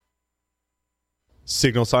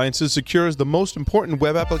Signal Sciences secures the most important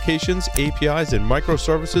web applications, APIs, and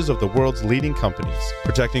microservices of the world's leading companies,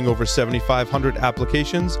 protecting over 7,500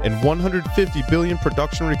 applications and 150 billion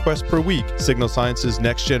production requests per week. Signal Sciences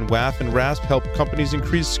Next-Gen WAF and RASP help companies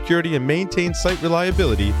increase security and maintain site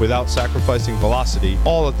reliability without sacrificing velocity,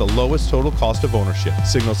 all at the lowest total cost of ownership.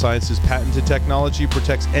 Signal Sciences patented technology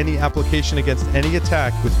protects any application against any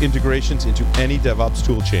attack with integrations into any DevOps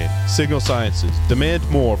toolchain. Signal Sciences. Demand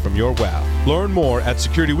more from your WAF. Learn more at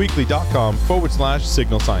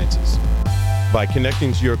securityweekly.com/Signal Sciences. By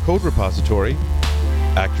connecting to your code repository,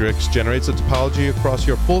 Accurix generates a topology across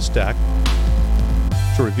your full stack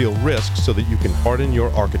to reveal risks so that you can harden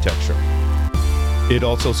your architecture. It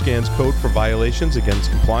also scans code for violations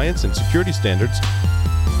against compliance and security standards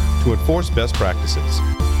to enforce best practices.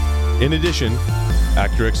 In addition,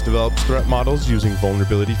 Accurix develops threat models using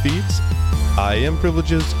vulnerability feeds, IAM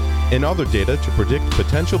privileges, and other data to predict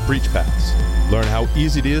potential breach paths. Learn how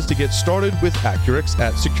easy it is to get started with Accurix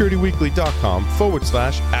at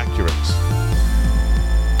securityweekly.com/Accurix.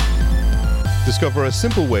 Discover a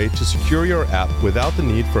simple way to secure your app without the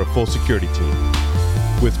need for a full security team.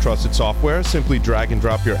 With trusted software, simply drag and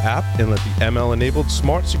drop your app and let the ML-enabled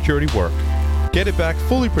smart security work. Get it back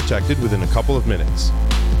fully protected within a couple of minutes.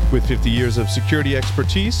 With 50 years of security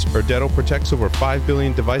expertise, Erdetto protects over 5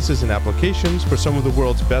 billion devices and applications for some of the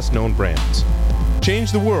world's best-known brands.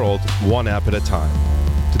 Change the world one app at a time.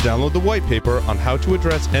 To download the white paper on how to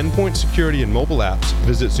address endpoint security in mobile apps,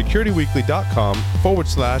 visit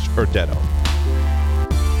securityweekly.com/Erdetto.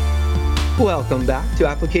 Welcome back to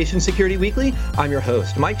Application Security Weekly. I'm your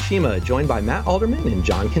host, Mike Shima, joined by Matt Alderman and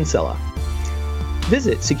John Kinsella.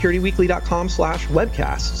 Visit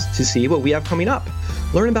securityweekly.com/webcasts to see what we have coming up.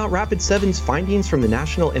 Learn about Rapid7's findings from the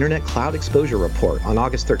National Internet Cloud Exposure Report on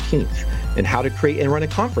August 13th, and how to create and run a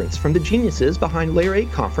conference from the geniuses behind Layer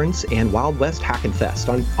 8 Conference and Wild West Hackin' Fest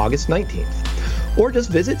on August 19th. Or just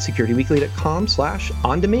visit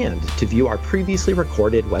securityweekly.com/on-demand to view our previously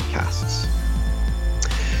recorded webcasts.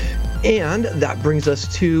 And that brings us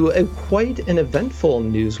to quite an eventful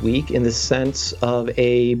news week in the sense of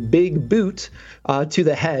a big boot to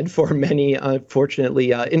the head for many,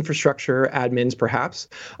 unfortunately, infrastructure admins, perhaps.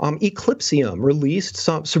 Eclipsium released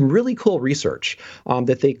some really cool research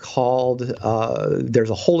that they called "There's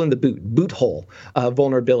a hole in the boot hole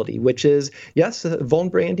vulnerability," which is, yes, vuln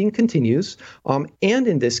branding continues. And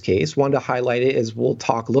in this case, wanted to highlight it as we'll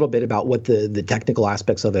talk a little bit about what the technical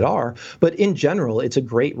aspects of it are. But in general, it's a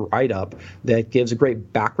great write-up that gives a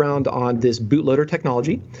great background on this bootloader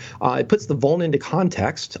technology. It puts the vuln into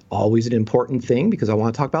context, always an important thing because I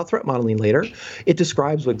want to talk about threat modeling later. It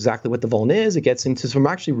describes exactly what the vuln is. It gets into some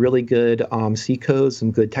actually really good C codes,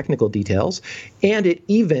 some good technical details. And it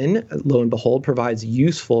even, lo and behold, provides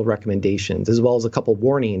useful recommendations as well as a couple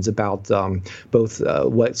warnings about both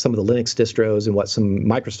what some of the Linux distros and what some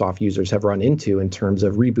Microsoft users have run into in terms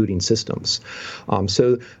of rebooting systems.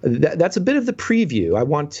 So that's a bit of the preview. I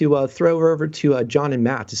want to throw over to John and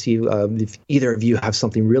Matt to see if either of you have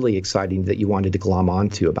something really exciting that you wanted to glom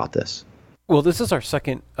onto about this. Well, this is our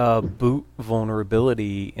second boot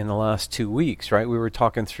vulnerability in the last 2 weeks, right? We were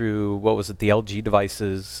talking through, what was it, the LG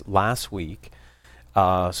devices last week.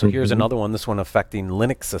 So here's another one, this one affecting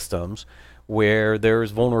Linux systems, where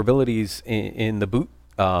there's vulnerabilities in the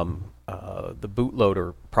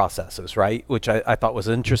bootloader processes, right? Which I thought was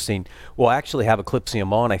interesting. We'll actually have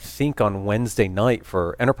Eclipsium on, I think, on Wednesday night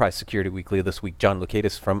for Enterprise Security Weekly this week. John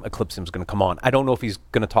Lukatis from Eclipsium is going to come on. I don't know if he's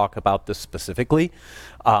going to talk about this specifically,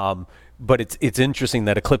 but it's interesting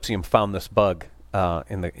that Eclipsium found this bug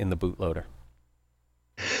in the bootloader.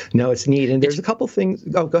 No, it's neat, and there's a couple things.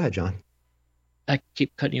 Oh, go ahead, John. I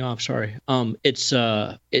keep cutting you off. Sorry. It's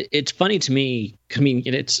funny to me. I mean,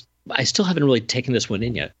 I still haven't really taken this one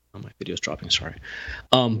in yet. Oh, my video's dropping. Sorry.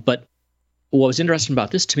 But what was interesting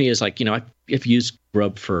about this to me is, like, I've used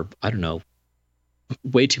Grub for, I don't know,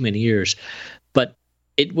 way too many years, but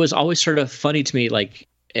it was always sort of funny to me, like.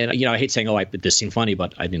 And, I hate saying, this seemed funny,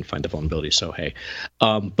 but I didn't find the vulnerability, so hey.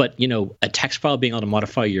 But, a text file being able to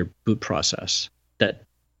modify your boot process, that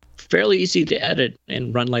fairly easy to edit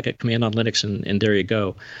and run like a command on Linux, and there you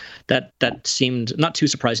go. That seemed not too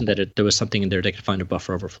surprising that there was something in there they could find a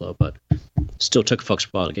buffer overflow, but still took folks a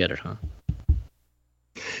while to get it, huh?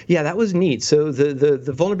 Yeah, that was neat. So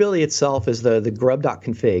the vulnerability itself is the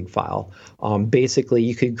grub.config file. Basically,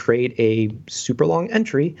 you could create a super long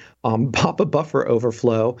entry, pop a buffer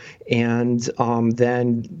overflow, and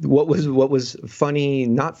then what was funny,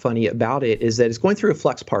 not funny about it is that it's going through a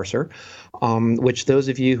Flex parser. which those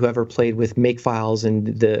of you who ever played with Makefiles and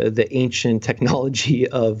the ancient technology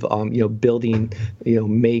of building,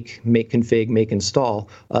 make config, make install,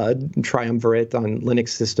 triumvirate on Linux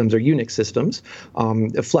systems or Unix systems,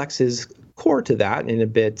 Flex is core to that and a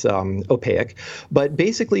bit opaque. But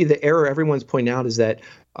basically, the error everyone's pointing out is that,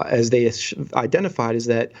 as they identified, is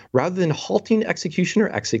that rather than halting execution or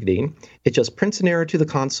exiting, it just prints an error to the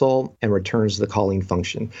console and returns the calling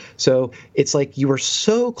function. So it's like you were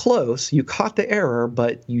so close, you caught the error,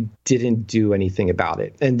 but you didn't do anything about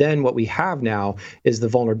it. And then what we have now is the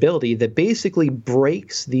vulnerability that basically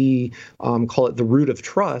breaks the, call it the root of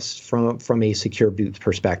trust from a secure boot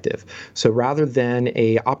perspective. So rather than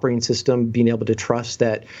a operating system being able to trust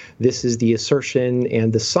that this is the assertion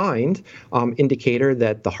and the signed indicator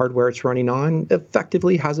that the hardware it's running on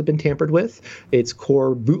effectively hasn't been tampered with. Its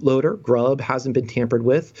core bootloader, Grub, hasn't been tampered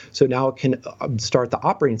with. So now it can start the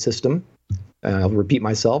operating system. I'll repeat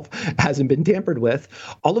myself, hasn't been tampered with.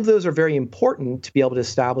 All of those are very important to be able to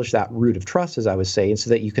establish that root of trust, as I was saying,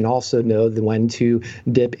 so that you can also know when to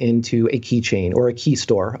dip into a keychain or a key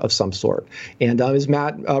store of some sort. And as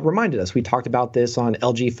Matt reminded us, we talked about this on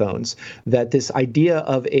LG phones, that this idea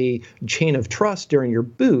of a chain of trust during your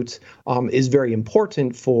boot is very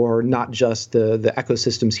important for not just the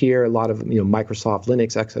ecosystems here, a lot of Microsoft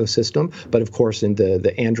Linux ecosystem, but of course in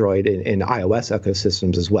the Android and iOS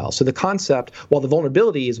ecosystems as well. So the concept, while the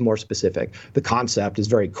vulnerability is more specific, the concept is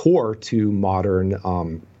very core to modern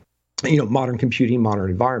modern computing, modern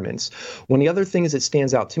environments. One of the other things that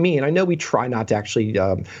stands out to me, and I know we try not to actually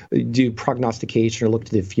do prognostication or look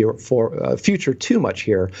to the future too much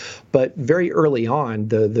here, but very early on,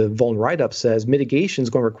 the Vuln write-up says mitigation is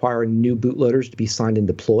going to require new bootloaders to be signed and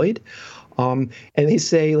deployed. And they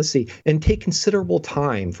say, let's see, and take considerable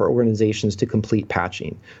time for organizations to complete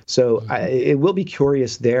patching. So it will be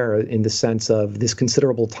curious there in the sense of this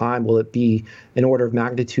considerable time. Will it be an order of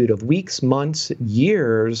magnitude of weeks, months,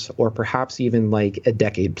 years, or perhaps even like a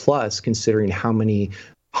decade plus, considering how many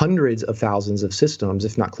hundreds of thousands of systems,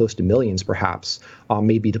 if not close to millions perhaps,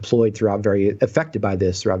 may be deployed affected by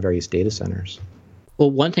this throughout various data centers? Well,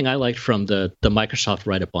 one thing I liked from the Microsoft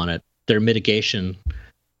write-up on it, their mitigation,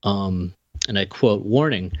 and I quote,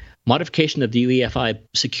 warning, modification of the UEFI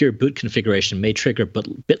secure boot configuration may trigger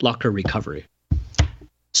BitLocker recovery.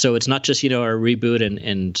 So it's not just, a reboot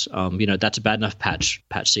and that's a bad enough patch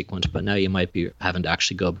sequence, but now you might be having to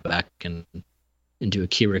actually go back and do a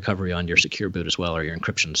key recovery on your secure boot as well, or your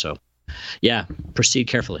encryption. So yeah, proceed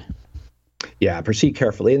carefully. Yeah, proceed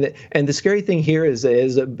carefully. And the scary thing here is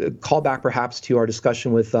a callback perhaps to our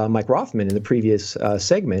discussion with Mike Rothman in the previous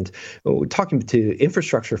segment. We're talking to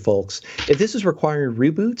infrastructure folks. If this is requiring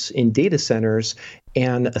reboots in data centers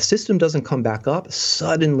and a system doesn't come back up,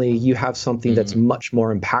 suddenly you have something that's much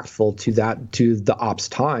more impactful to the ops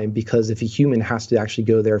time, because if a human has to actually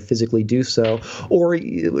go there, physically do so, or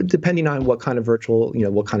depending on what kind of virtual,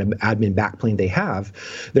 what kind of admin backplane they have,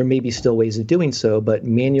 there may be still ways of doing so, but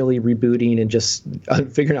manually rebooting and just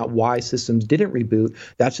figuring out why systems didn't reboot,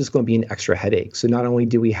 that's just going to be an extra headache. So not only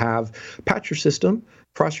do we have patch your system,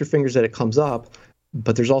 cross your fingers that it comes up,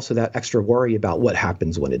 but there's also that extra worry about what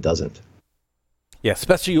happens when it doesn't. Yeah,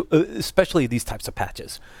 especially these types of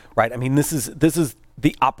patches, right? I mean, this is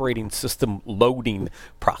the operating system loading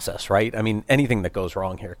process, right? I mean, anything that goes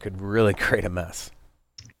wrong here could really create a mess.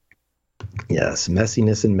 Yes,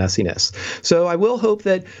 messiness. So I will hope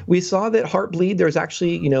that we saw that Heartbleed, there's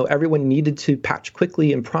actually, everyone needed to patch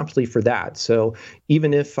quickly and promptly for that. So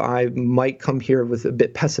even if I might come here with a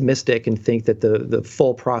bit pessimistic and think that the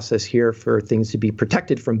full process here for things to be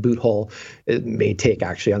protected from boot hole, it may take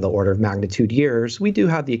actually on the order of magnitude years, we do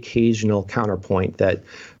have the occasional counterpoint that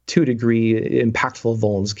to a degree impactful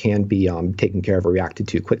vulns can be taken care of or reacted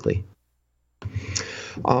to quickly.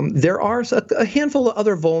 There are a handful of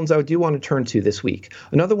other vulns I do want to turn to this week.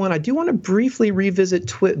 Another one, I do want to briefly revisit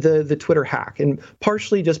the Twitter hack, and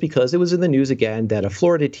partially just because it was in the news again that a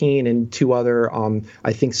Florida teen and two other,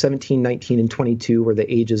 I think 17, 19, and 22 were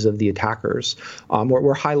the ages of the attackers,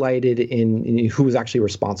 were highlighted in who was actually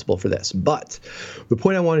responsible for this. But the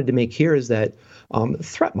point I wanted to make here is that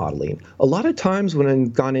threat modeling. A lot of times when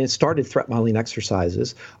I've gone in and started threat modeling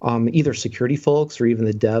exercises, either security folks or even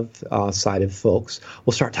the dev side of folks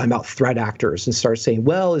will start talking about threat actors and start saying,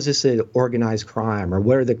 well, is this an organized crime, or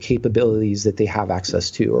what are the capabilities that they have access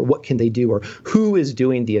to, or what can they do, or who is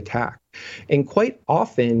doing the attack? And quite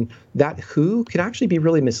often that who can actually be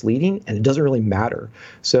really misleading, and it doesn't really matter.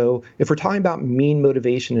 So if we're talking about mean,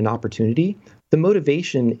 motivation, and opportunity, the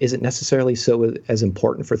motivation isn't necessarily so as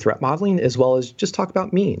important for threat modeling as well as just talk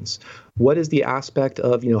about means. What is the aspect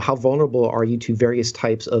of, how vulnerable are you to various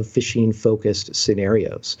types of phishing-focused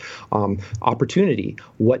scenarios? Opportunity.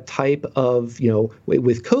 What type of,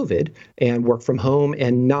 with COVID and work from home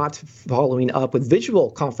and not following up with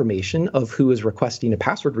visual confirmation of who is requesting a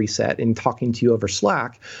password reset and talking to you over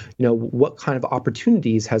Slack, what kind of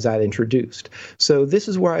opportunities has that introduced? So this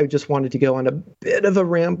is where I just wanted to go on a bit of a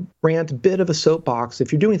rant, bit of a soapbox.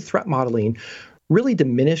 If you're doing threat modeling, really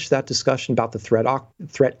diminish that discussion about the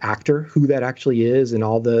threat actor, who that actually is, and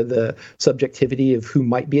all the subjectivity of who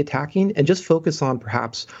might be attacking, and just focus on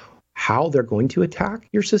perhaps how they're going to attack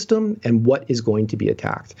your system and what is going to be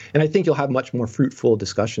attacked. And I think you'll have much more fruitful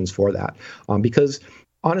discussions for that, because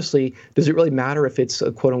honestly, does it really matter if it's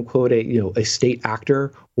a quote unquote a state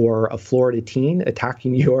actor or a Florida teen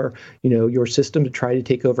attacking your system to try to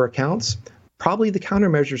take over accounts? Probably the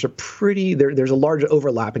countermeasures are pretty. There's a large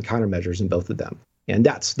overlap in countermeasures in both of them. And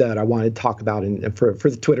that's that I wanted to talk about for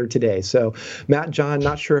the Twitter today. So, Matt, John,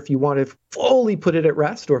 not sure if you want to fully put it at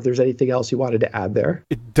rest or if there's anything else you wanted to add there.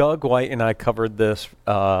 Doug White and I covered this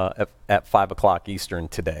at 5 o'clock Eastern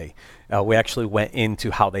today. We actually went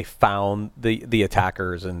into how they found the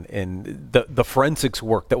attackers and the forensics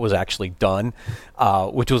work that was actually done,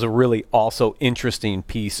 which was a really also interesting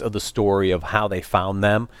piece of the story of how they found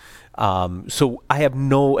them. So I have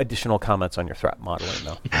no additional comments on your threat modeling,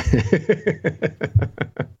 though.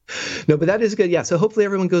 No, but that is good. Yeah. So hopefully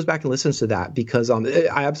everyone goes back and listens to that, because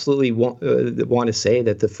I absolutely want to say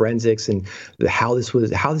that the forensics and how this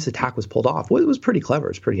attack was pulled off, well, it was pretty clever.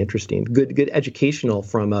 It's pretty interesting. Good educational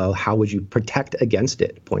from how would you protect against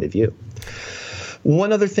it point of view.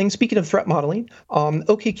 One other thing, speaking of threat modeling,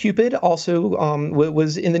 OkCupid also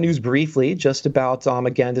was in the news briefly, just about,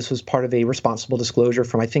 again, this was part of a responsible disclosure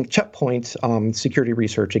from, I think, Checkpoint Security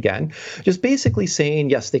Research again, just basically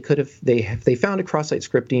saying, yes, they found a cross-site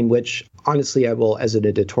scripting, which honestly, I will, as an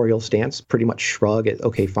editorial stance, pretty much shrug at,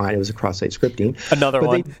 okay, fine, it was a cross-site scripting. Another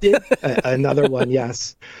one. They did, another one,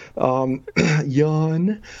 yes.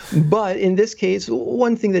 Yawn. But in this case,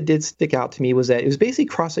 one thing that did stick out to me was that it was basically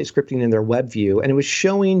cross-site scripting in their web view, and it was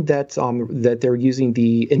showing that that they're using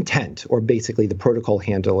the intent, or basically the protocol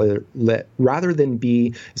handle, rather than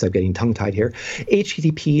be, as I'm getting tongue-tied here,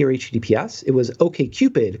 HTTP or HTTPS. It was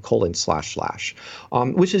OkCupid :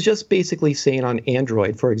 //, which is just basically saying on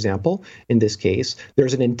Android, for example, in this case,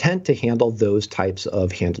 there's an intent to handle those types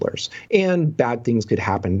of handlers, and bad things could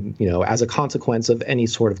happen, as a consequence of any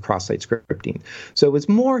sort of cross-site scripting. So it's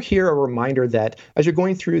more here a reminder that as you're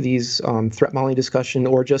going through these threat modeling discussion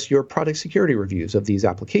or just your product security reviews of these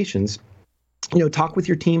applications, talk with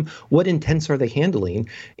your team. What intents are they handling?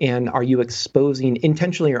 And are you exposing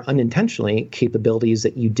intentionally or unintentionally capabilities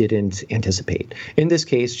that you didn't anticipate? In this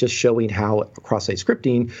case, just showing how cross-site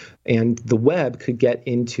scripting and the web could get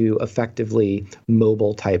into effectively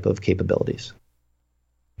mobile type of capabilities.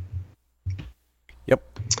 Yep.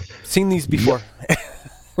 Seen these before.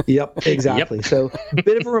 Yep, exactly. Yep. So a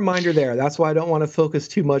bit of a reminder there. That's why I don't want to focus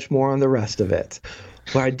too much more on the rest of it.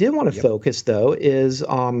 What I did want to focus, though, is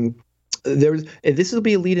this will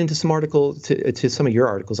be a lead into some article to some of your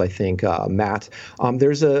articles, I think, Matt.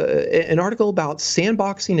 There's an article about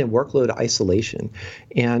sandboxing and workload isolation,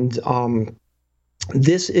 and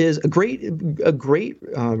this is a great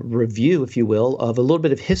review, if you will, of a little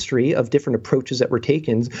bit of history of different approaches that were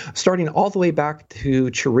taken, starting all the way back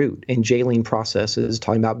to Chroot and jailing processes,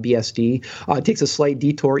 talking about BSD. It takes a slight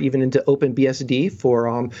detour even into OpenBSD for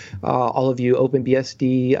all of you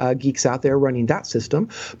OpenBSD geeks out there running that system.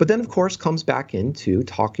 But then, of course, comes back into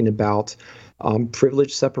talking about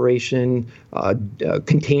privilege separation,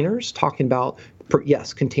 containers, talking about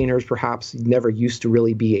yes, containers perhaps never used to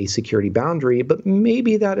really be a security boundary, but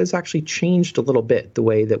maybe that has actually changed a little bit, the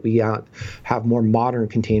way that we have more modern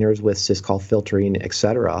containers with syscall filtering, et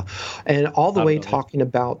cetera. And all the way talking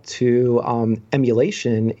about to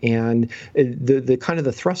emulation, and the kind of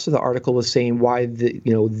the thrust of the article was saying why the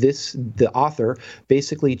author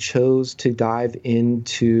basically chose to dive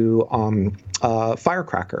into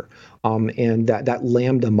Firecracker. And that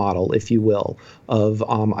Lambda model, if you will, of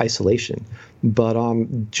isolation. But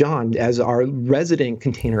John, as our resident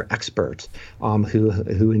container expert,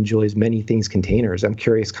 who enjoys many things containers, I'm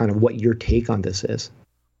curious kind of what your take on this is.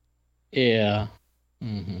 Yeah.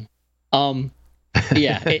 Mm-hmm.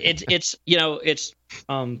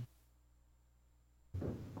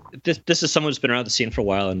 This is someone who's been around the scene for a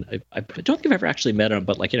while, and I don't think I've ever actually met him,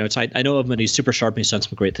 but I know of him and he's super sharp and he's done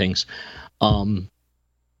some great things. I'm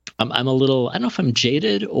a little, I don't know if I'm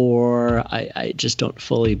jaded or I just don't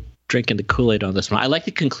fully drink into Kool-Aid on this one. I like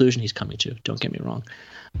the conclusion he's coming to, don't get me wrong.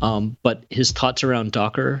 But his thoughts around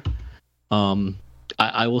Docker,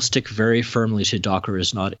 I will stick very firmly to Docker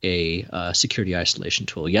is not a security isolation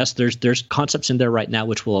tool. Yes, there's concepts in there right now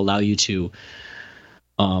which will allow you to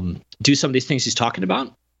do some of these things he's talking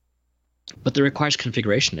about, but that requires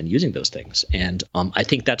configuration and using those things. And I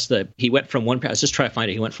think he went from one. I was just trying to find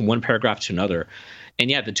it. He went from one paragraph to another, and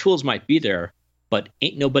yeah, the tools might be there, but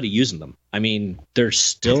ain't nobody using them. I mean, they're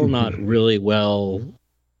still not really well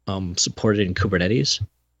supported in Kubernetes.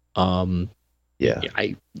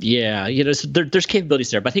 There's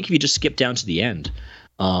capabilities there, but I think if you just skip down to the end,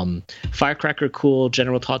 Firecracker, cool.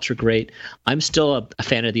 General thoughts are great. I'm still a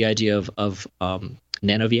fan of the idea of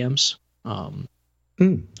nano VMs. Or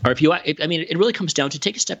it really comes down to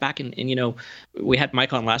take a step back and we had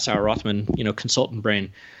Mike on last hour, Rothman, consultant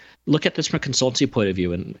brain. Look at this from a consultancy point of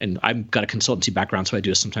view, and I've got a consultancy background, so I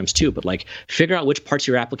do this sometimes too. But like, figure out which parts of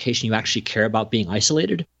your application you actually care about being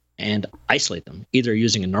isolated, and isolate them, either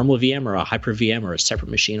using a normal VM or a hyper VM or a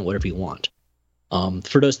separate machine or whatever you want.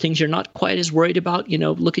 For those things you're not quite as worried about,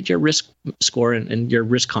 look at your risk score and your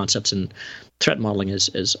risk concepts and threat modeling,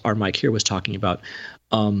 as our Mike here was talking about.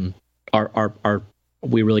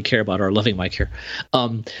 We really care about our loving Mike here.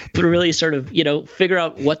 But really sort of, figure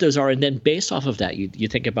out what those are, and then based off of that, you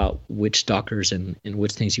think about which Dockers and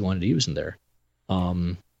which things you wanted to use in there.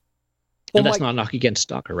 And that's not a knock against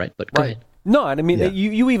Docker, right? But go ahead. No, and I mean,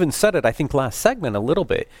 you even said it, I think, last segment a little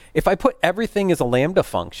bit. If I put everything as a Lambda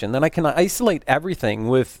function, then I can isolate everything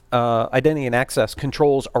with identity and access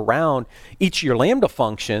controls around each of your Lambda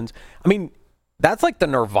functions. I mean, that's like the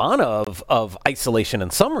nirvana of isolation in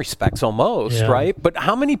some respects almost, right? But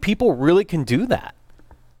how many people really can do that?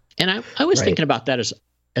 And I was thinking about that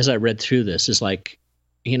as I read through this, is like,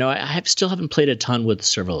 I still haven't played a ton with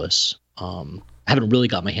serverless. I haven't really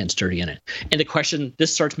got my hands dirty in it. And the question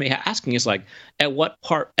this starts me asking is like, at what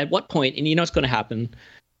point, and what's going to happen,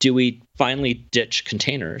 do we finally ditch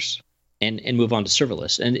containers and move on to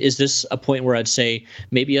serverless? And is this a point where I'd say,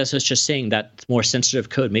 maybe as I was just saying, that more sensitive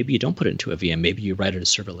code, maybe you don't put it into a VM, maybe you write it as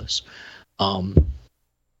serverless.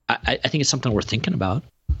 I think it's something worth thinking about.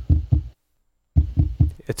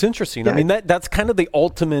 It's interesting. Yeah. I mean, that's kind of the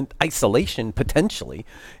ultimate isolation potentially,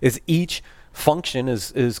 is each function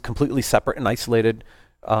is completely separate and isolated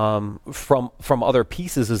from other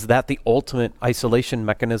pieces. Is that the ultimate isolation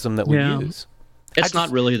mechanism that we use? It's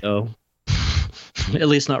not really, though. At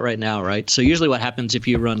least not right now, right? So usually what happens if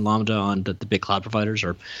you run Lambda on the big cloud providers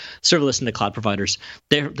or serverless in the cloud providers,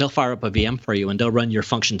 they'll fire up a VM for you and they'll run your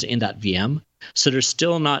functions in that VM. So there's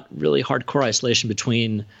still not really hardcore isolation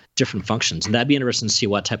between different functions. And that'd be interesting to see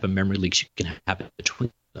what type of memory leaks you can have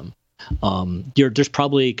between them. There's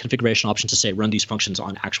probably configuration options to say run these functions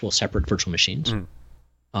on actual separate virtual machines.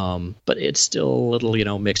 But it's still a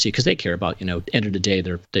little, mixy, because they care about, end of the day,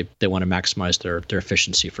 they want to maximize their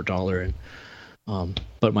efficiency for dollar. And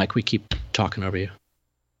but Mike, we keep talking over you.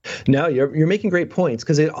 No, you're making great points,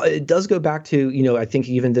 because it does go back to, I think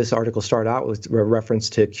even this article started out with a reference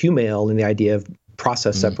to QMail and the idea of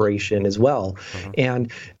process separation as well.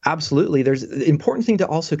 And absolutely, there's an important thing to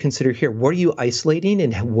also consider here. What are you isolating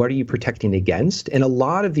and what are you protecting against? And a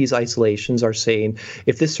lot of these isolations are saying,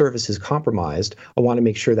 if this service is compromised, I want to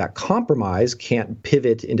make sure that compromise can't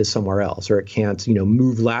pivot into somewhere else, or it can't,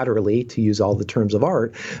 move laterally, to use all the terms of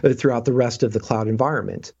art, throughout the rest of the cloud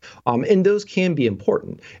environment. And those can be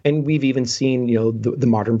important. And we've even seen, the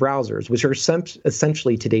modern browsers, which are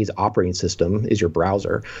essentially today's operating system is your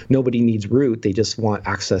browser. Nobody needs root. They just want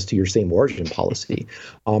access to your same origin policy.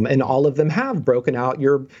 And all of them have broken out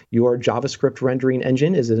your JavaScript rendering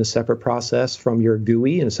engine is in a separate process from your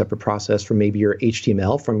GUI, and a separate process from maybe your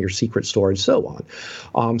HTML, from your secret storage, so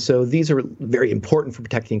on. So these are very important for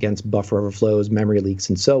protecting against buffer overflows, memory leaks,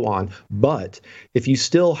 and so on. But if you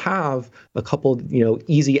still have a couple,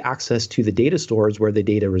 easy access to the data stores where the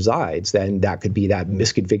data resides, then that could be that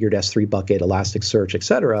misconfigured S3 bucket, Elasticsearch, et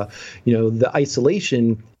cetera. The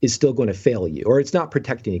isolation is still going to fail you, or it's not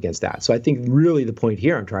protecting against that. So I think really the point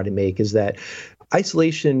here I'm trying to make is that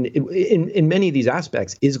isolation in many of these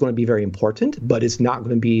aspects is going to be very important, but it's not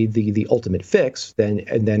going to be the ultimate fix.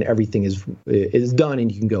 Then everything is done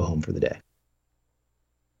and you can go home for the day.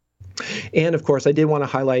 And of course, I did want to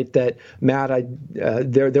highlight that, Matt,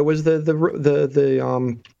 there was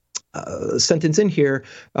the sentence in here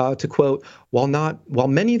to quote, while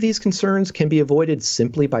many of these concerns can be avoided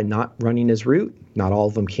simply by not running as root, not all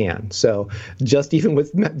of them can. So just even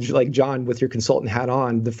with, like John, with your consultant hat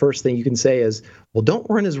on, the first thing you can say is, Well, don't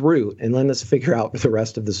run as root, and let us figure out the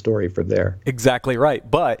rest of the story from there. Exactly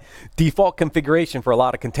right. But default configuration for a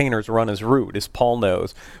lot of containers run as root, as Paul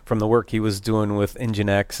knows from the work he was doing with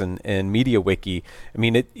Nginx and MediaWiki. I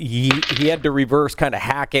mean, he had to reverse kind of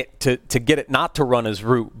hack it to get it not to run as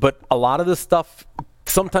root. But a lot of this stuff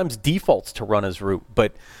sometimes defaults to run as root.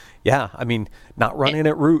 But yeah, I mean, not running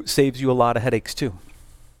at root saves you a lot of headaches too.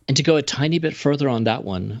 And to go a tiny bit further on that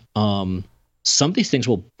one, some of these things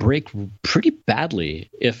will break pretty badly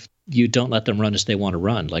if you don't let them run as they want to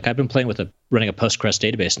run. Like I've been playing with running a Postgres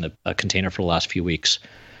database in a container for the last few weeks,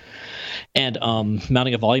 and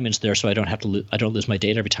mounting a volume into there so I don't have to I don't lose my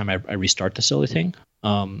data every time I restart the silly thing.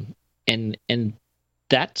 And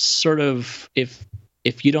that's sort of if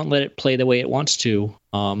you don't let it play the way it wants to,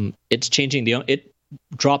 it's changing it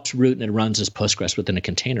drops root and it runs as Postgres within a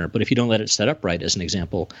container. But if you don't let it set up right, as an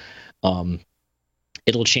example,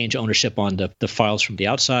 it'll change ownership on the files from the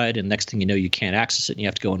outside, and next thing you know, you can't access it, and you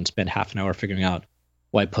have to go and spend half an hour figuring out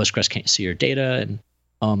why Postgres can't see your data.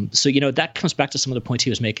 And so, that comes back to some of the points he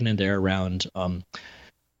was making in there around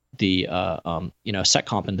the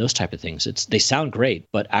seccomp and those type of things. They sound great,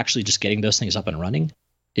 but actually just getting those things up and running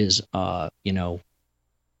is, that's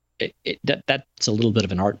a little bit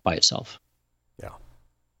of an art by itself.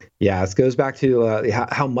 Yeah, this goes back to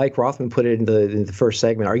how Mike Rothman put it in the first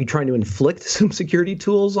segment. Are you trying to inflict some security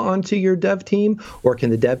tools onto your dev team, or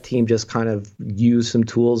can the dev team just kind of use some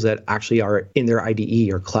tools that actually are in their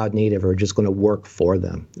IDE or cloud native or just going to work for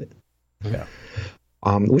them? Yeah.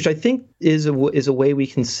 Which I think is a way we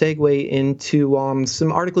can segue into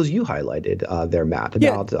some articles you highlighted there, Matt,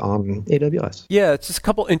 about AWS. Yeah, it's just a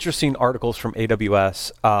couple interesting articles from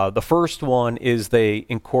AWS. The first one is they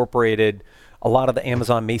incorporated a lot of the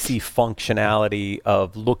Amazon Macie functionality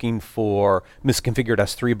of looking for misconfigured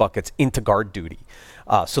S3 buckets into GuardDuty.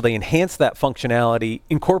 So they enhanced that functionality,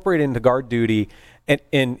 incorporated into GuardDuty,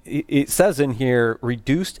 and it says in here,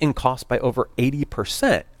 reduced in cost by over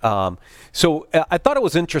 80%. So I thought it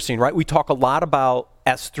was interesting, right? We talk a lot about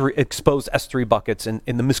S3 exposed S3 buckets and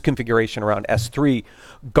the misconfiguration around S3.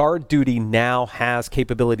 GuardDuty now has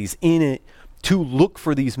capabilities in it to look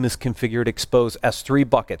for these misconfigured exposed S3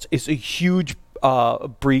 buckets. It's a huge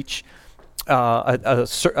breach,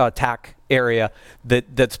 attack area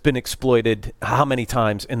that's been exploited how many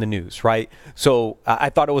times in the news, right? So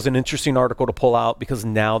I thought it was an interesting article to pull out because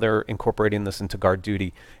now they're incorporating this into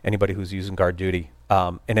GuardDuty. Anybody who's using GuardDuty,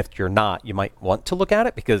 and if you're not, you might want to look at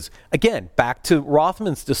it because, again, back to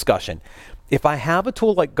Rothman's discussion, if I have a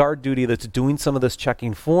tool like GuardDuty that's doing some of this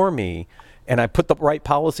checking for me, and I put the right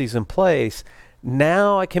policies in place,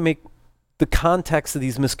 now I can make the context of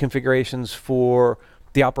these misconfigurations for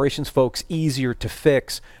the operations folks easier to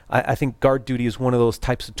fix. I think GuardDuty is one of those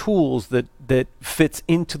types of tools that fits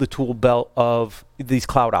into the tool belt of these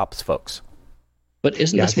cloud ops folks. But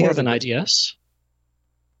isn't this more of an IDS?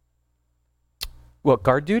 What,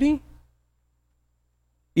 GuardDuty?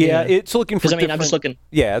 Yeah, it's looking for I'm just looking.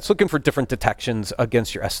 Yeah, it's looking for different detections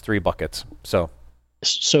against your S3 buckets. So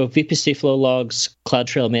VPC flow logs,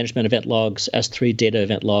 CloudTrail management event logs, S3 data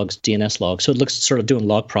event logs, DNS logs. So it looks sort of doing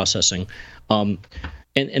log processing. And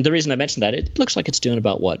the reason I mentioned that, it looks like it's doing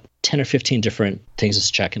about 10 or 15 different things it's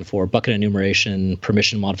checking for: bucket enumeration,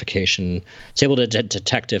 permission modification. It's able to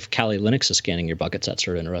detect if Kali Linux is scanning your buckets. That's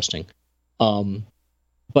sort of interesting.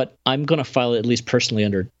 But I'm going to file it, at least personally,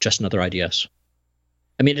 under just another IDS.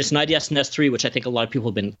 I mean, it's an IDS and S3, which I think a lot of people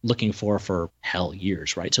have been looking for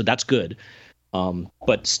years, right? So that's good.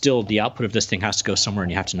 But still, the output of this thing has to go somewhere,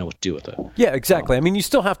 and you have to know what to do with it. Yeah, exactly. I mean, you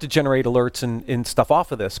still have to generate alerts and stuff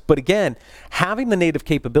off of this. But again, having the native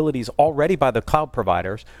capabilities already by the cloud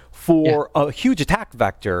providers for a huge attack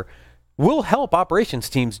vector will help operations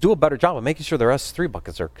teams do a better job of making sure their S3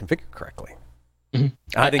 buckets are configured correctly. Mm-hmm.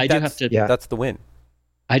 I think that's the win.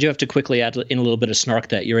 I do have to quickly add in a little bit of snark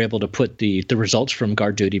that you're able to put the results from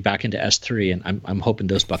GuardDuty back into S3, and I'm hoping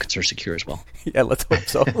those buckets are secure as well. Yeah, let's hope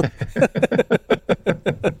so.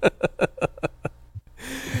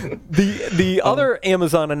 The other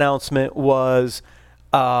Amazon announcement was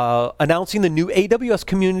announcing the new AWS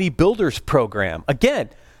Community Builders program.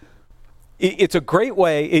 Again, it's a great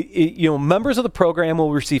way. Members of the program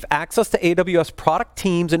will receive access to AWS product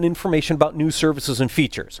teams and information about new services and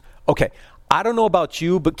features. Okay. I don't know about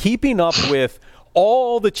you, but keeping up with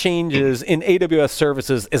all the changes in AWS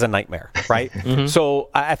services is a nightmare, right? Mm-hmm. So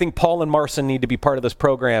I think Paul and Marcin need to be part of this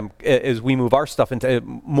program as we move our stuff into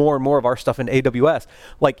more and more of our stuff in AWS.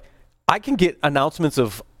 Like, I can get announcements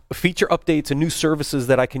of feature updates and new services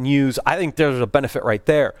that I can use. I think there's a benefit right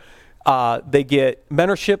there. They get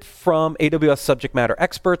mentorship from AWS subject matter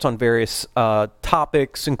experts on various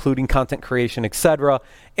topics, including content creation, etc.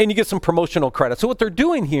 And you get some promotional credit. So what they're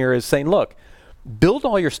doing here is saying, look, build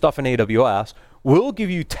all your stuff in AWS. We'll give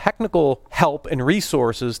you technical help and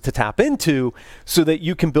resources to tap into so that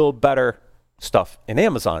you can build better stuff in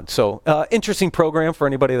Amazon. So interesting program for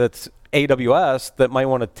anybody that's AWS that might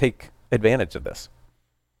want to take advantage of this.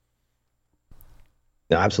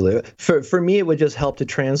 No, absolutely. For me, it would just help to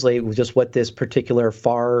translate just what this particular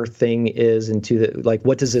FAR thing is into the, like,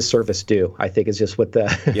 what does this service do? I think is just what the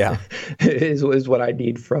is what I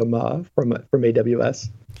need from AWS.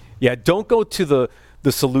 Yeah, don't go to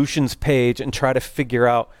the solutions page and try to figure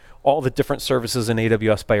out all the different services in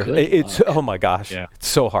AWS by it's oh my gosh, it's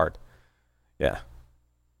so hard. Yeah.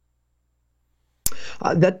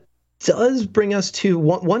 That does bring us to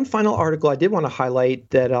one final article I did want to highlight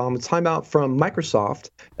that it's time out from Microsoft,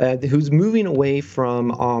 who's moving away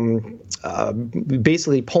from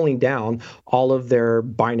basically pulling down all of their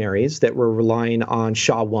binaries that were relying on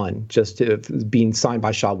SHA-1, just to being signed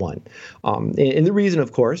by SHA-1. And the reason,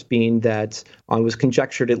 of course, being that it was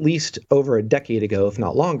conjectured at least over a decade ago, if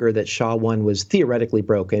not longer, that SHA-1 was theoretically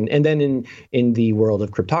broken. And then in the world of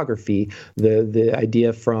cryptography, the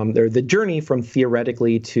idea from the journey from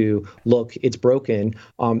theoretically to look, it's broken,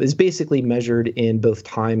 is basically measured in both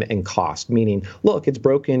time and cost. Meaning, look, it's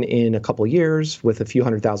broken in a couple years with a few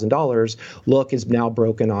 $100,000. Look, it's now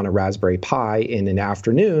broken on a Raspberry Pi in an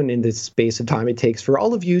afternoon in the space of time it takes for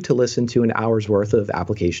all of you to listen to an hour's worth of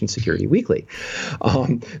Application Security Weekly.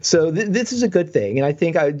 So this is a good thing, and I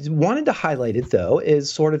think I wanted to highlight it though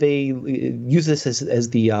as sort of use this as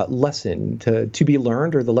the lesson to be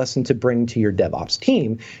learned, or the lesson to bring to your DevOps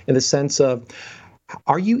team, in the sense of,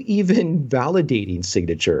 are you even validating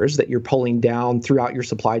signatures that you're pulling down throughout your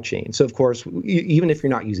supply chain? So, of course, even if you're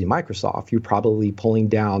not using Microsoft, you're probably pulling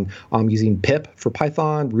down using pip for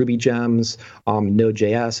Python, Ruby gems,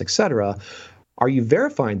 Node.js, etc. Are you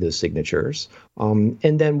verifying those signatures? And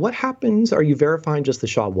then what happens? Are you verifying just the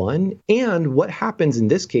SHA-1? And what happens in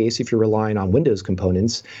this case if you're relying on Windows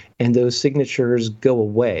components and those signatures go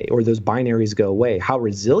away, or those binaries go away? How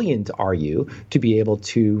resilient are you to be able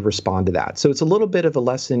to respond to that? So it's a little bit of a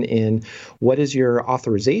lesson in what is your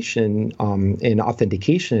authorization and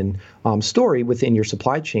authentication story within your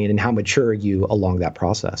supply chain, and how mature are you along that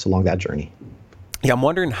process, along that journey. Yeah, I'm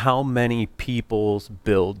wondering how many people's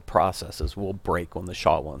build processes will break when the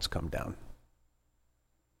SHA-1s come down.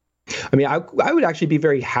 I mean, I would actually be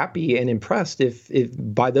very happy and impressed if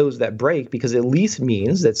by those that break, because it at least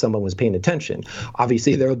means that someone was paying attention.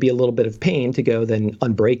 Obviously, there will be a little bit of pain to go then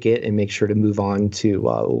unbreak it and make sure to move on to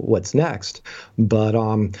what's next. But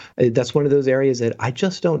that's one of those areas that I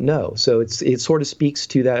just don't know. So it sort of speaks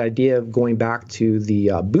to that idea of going back to the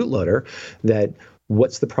bootloader, that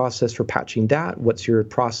what's the process for patching that? What's your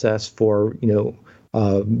process for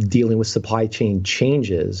dealing with supply chain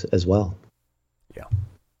changes as well? Yeah.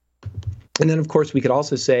 And then, of course, we could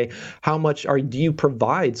also say, how much do you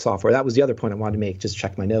provide software? That was the other point I wanted to make. Just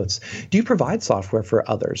check my notes. Do you provide software for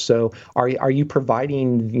others? So are you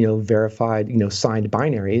providing verified signed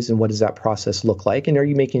binaries, and what does that process look like? And are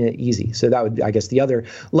you making it easy? So that would, I guess, the other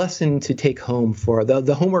lesson to take home for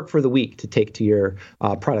the homework for the week to take to your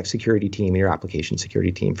product security team, your application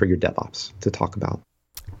security team, for your DevOps to talk about.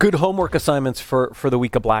 Good homework assignments for the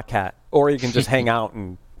week of Black Hat, or you can just hang out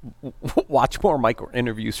and watch more micro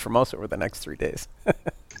interviews from us over the next 3 days.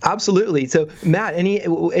 Absolutely. So, Matt,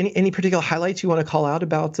 any particular highlights you want to call out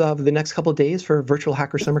about the next couple of days for Virtual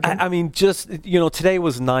Hacker Summer Camp? I mean, just, today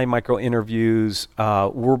was 9 micro interviews.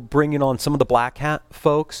 We're bringing on some of the Black Hat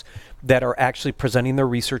folks that are actually presenting their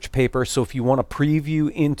research paper. So if you want to preview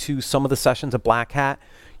into some of the sessions of Black Hat,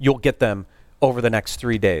 you'll get them over the next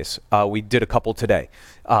 3 days. We did a couple today.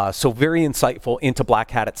 So very insightful into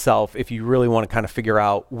Black Hat itself if you really want to kind of figure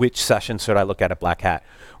out which session should I look at Black Hat.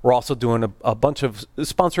 We're also doing a bunch of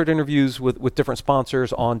sponsored interviews with different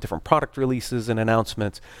sponsors on different product releases and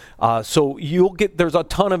announcements. So there's a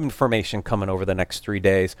ton of information coming over the next 3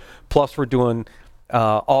 days. Plus we're doing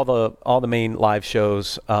all the main live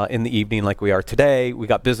shows in the evening like we are today. We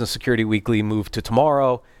got Business Security Weekly moved to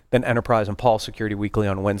tomorrow, then Enterprise and Paul Security Weekly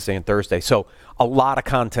on Wednesday and Thursday. So a lot of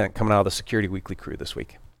content coming out of the Security Weekly crew this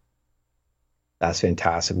week. That's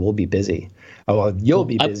fantastic. We'll be busy. Oh, well, you'll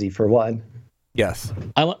be busy for one. Yes.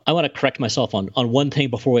 I want to correct myself on one thing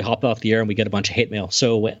before we hop off the air and we get a bunch of hate mail.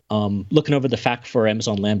 So looking over the FAQ for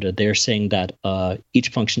Amazon Lambda, they're saying that each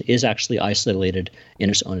function is actually isolated in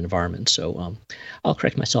its own environment. So I'll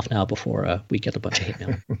correct myself now before we get a bunch of hate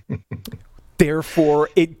mail. Therefore,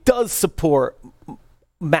 it does support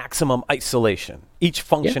maximum isolation. Each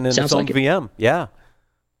function in its own VM. Yeah.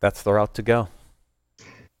 That's the route to go.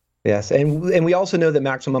 Yes, and we also know that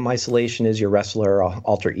Maximum Isolation is your wrestler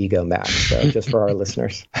alter ego, Matt. So just for our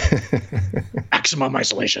listeners. Maximum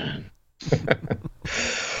Isolation.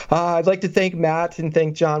 I'd like to thank Matt and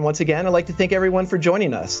thank John once again. I'd like to thank everyone for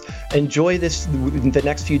joining us. Enjoy the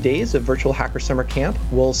next few days of Virtual Hacker Summer Camp.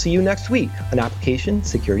 We'll see you next week on Application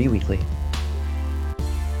Security Weekly.